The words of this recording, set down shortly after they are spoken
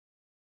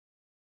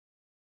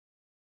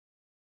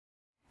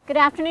Good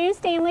afternoon,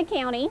 Stanley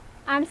County.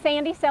 I'm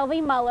Sandy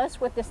Selvey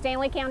Mullis with the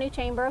Stanley County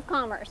Chamber of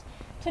Commerce.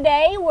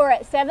 Today we're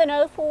at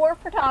 704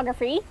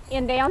 Photography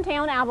in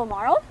downtown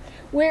Albemarle.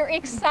 We're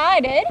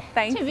excited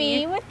to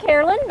be with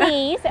Carolyn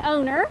Biz,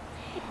 owner,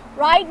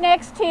 right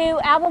next to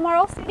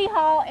Albemarle City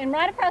Hall and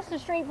right across the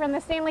street from the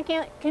Stanley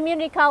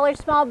Community College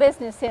Small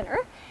Business Center.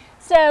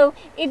 So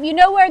if you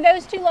know where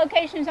those two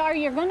locations are,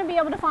 you're going to be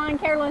able to find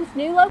Carolyn's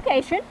new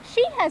location.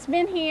 She has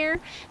been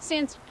here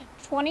since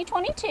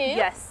 2022.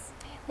 Yes.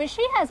 But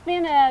she has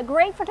been a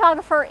great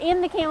photographer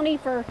in the county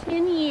for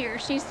 10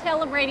 years. She's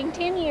celebrating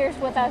 10 years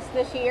with us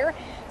this year.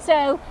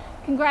 So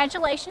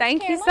congratulations,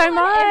 Thank Carolyn, you so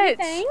much.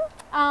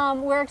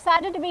 Everything. We're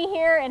excited to be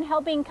here and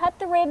helping cut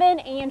the ribbon,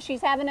 and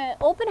she's having an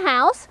open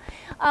house.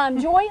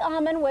 Joy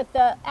Almond with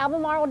the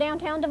Albemarle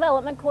Downtown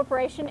Development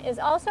Corporation is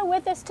also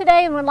with us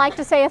today and would like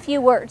to say a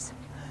few words.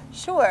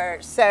 Sure.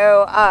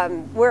 So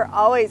we're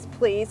always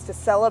pleased to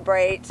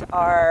celebrate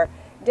our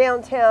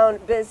downtown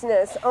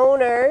business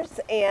owners,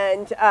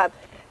 and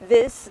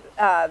this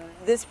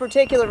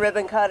particular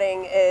ribbon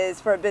cutting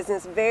is for a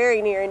business very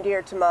near and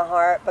dear to my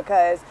heart,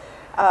 because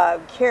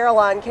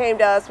Caroline came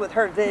to us with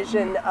her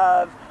vision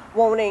of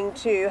wanting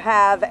to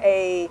have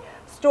a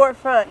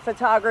storefront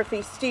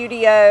photography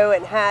studio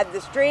and had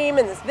this dream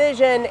and this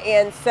vision,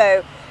 and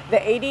so the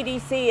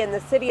ADDC and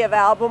the City of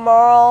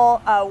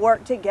Albemarle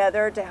worked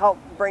together to help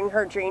bring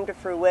her dream to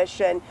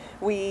fruition.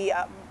 We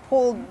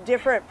pulled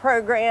different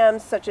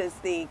programs such as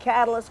the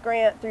Catalyst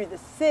Grant through the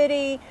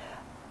city,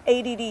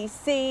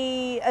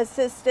 ADDC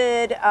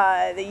assisted, the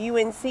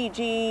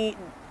UNCG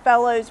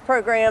Fellows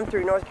Program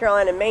through North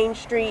Carolina Main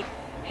Street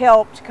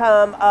helped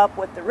come up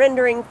with the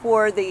rendering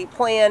for the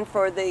plan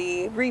for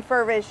the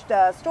refurbished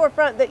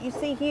storefront that you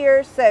see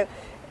here. So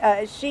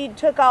she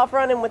took off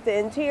running with the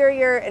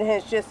interior and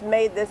has just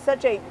made this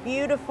such a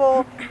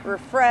beautiful,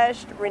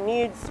 refreshed,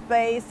 renewed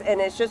space, and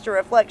it's just a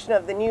reflection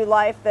of the new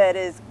life that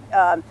is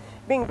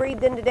being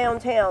breathed into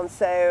downtown.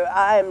 So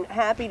I'm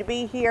happy to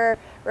be here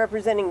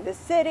representing the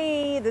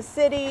city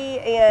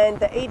and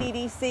the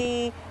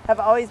ADDC have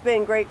always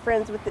been great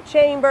friends with the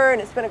chamber,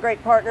 and it's been a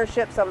great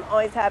partnership, so I'm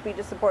always happy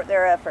to support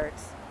their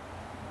efforts.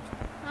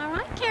 All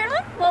right,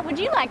 Carolyn, what would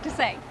you like to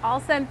say?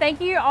 Awesome. Thank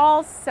you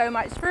all so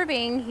much for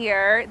being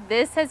here.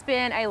 This has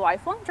been a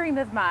lifelong dream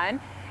of mine,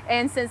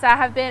 and since I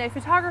have been a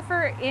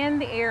photographer in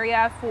the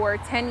area for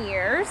 10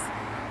 years,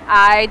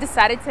 I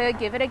decided to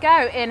give it a go.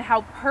 And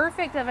how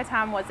perfect of a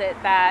time was it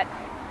that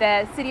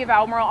the City of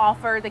Albemarle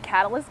offered the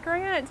Catalyst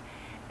Grant.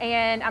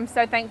 And I'm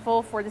so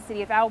thankful for the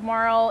City of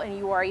Albemarle and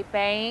URE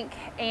Bank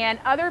and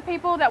other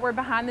people that were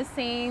behind the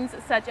scenes,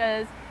 such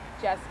as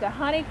Jessica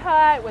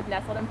Honeycutt with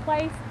Nestled in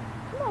Place.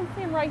 Come on,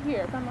 stand right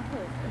here by my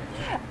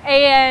husband.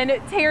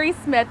 And Terry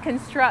Smith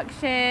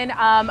Construction,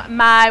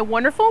 my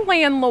wonderful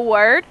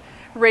landlord,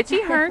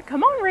 Richie Hearn.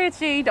 Come on,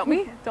 Richie, don't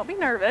be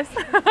nervous.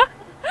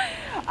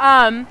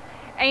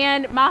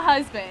 And my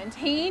husband,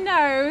 he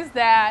knows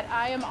that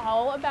I am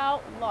all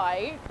about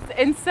lights,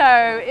 and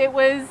so it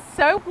was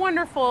so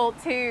wonderful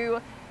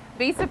to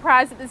be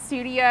surprised at the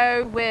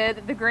studio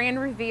with the grand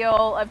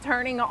reveal of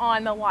turning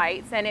on the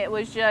lights, and it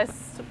was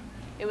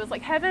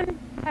like heaven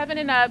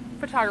in a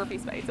photography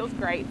space. It was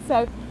great.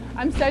 So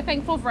I'm so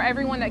thankful for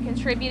everyone that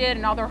contributed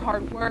and all their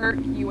hard work,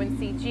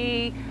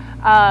 UNCG,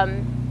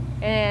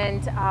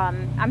 and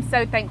I'm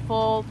so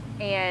thankful,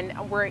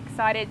 and we're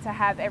excited to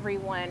have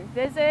everyone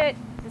visit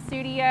the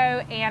studio,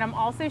 and I'm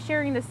also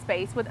sharing this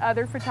space with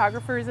other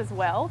photographers as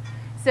well.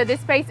 So this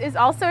space is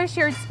also a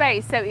shared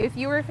space. So if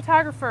you're a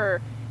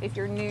photographer, if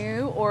you're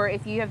new, or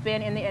if you have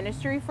been in the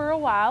industry for a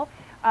while,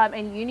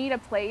 and you need a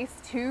place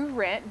to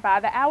rent by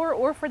the hour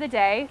or for the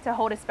day to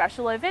hold a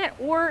special event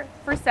or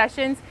for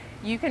sessions,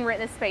 you can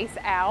rent this space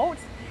out,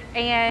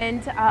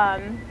 and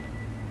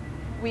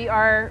we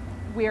are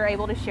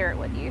able to share it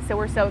with you. So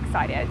we're so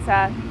excited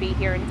to be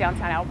here in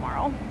downtown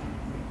Albemarle.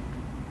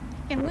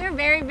 And we're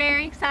very,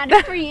 very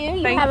excited for you.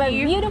 You have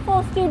you. A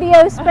beautiful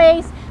studio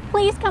space.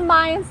 Please come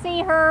by and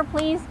see her.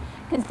 Please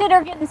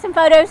consider getting some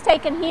photos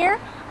taken here.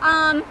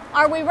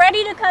 Are we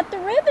ready to cut the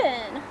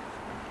ribbon?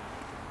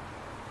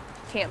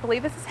 Can't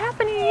believe this is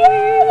happening.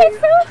 Yay, it's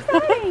so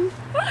exciting.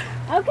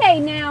 Okay,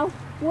 now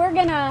we're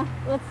gonna,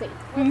 let's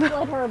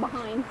let her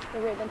behind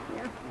the ribbon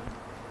here.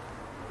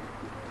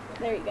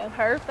 There you go.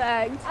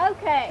 Perfect.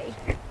 Okay,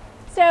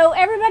 so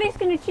everybody's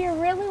gonna cheer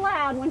really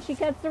loud when she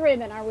cuts the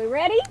ribbon. Are we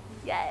ready?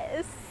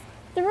 Yes.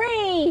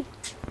 3,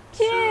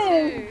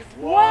 2,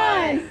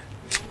 1.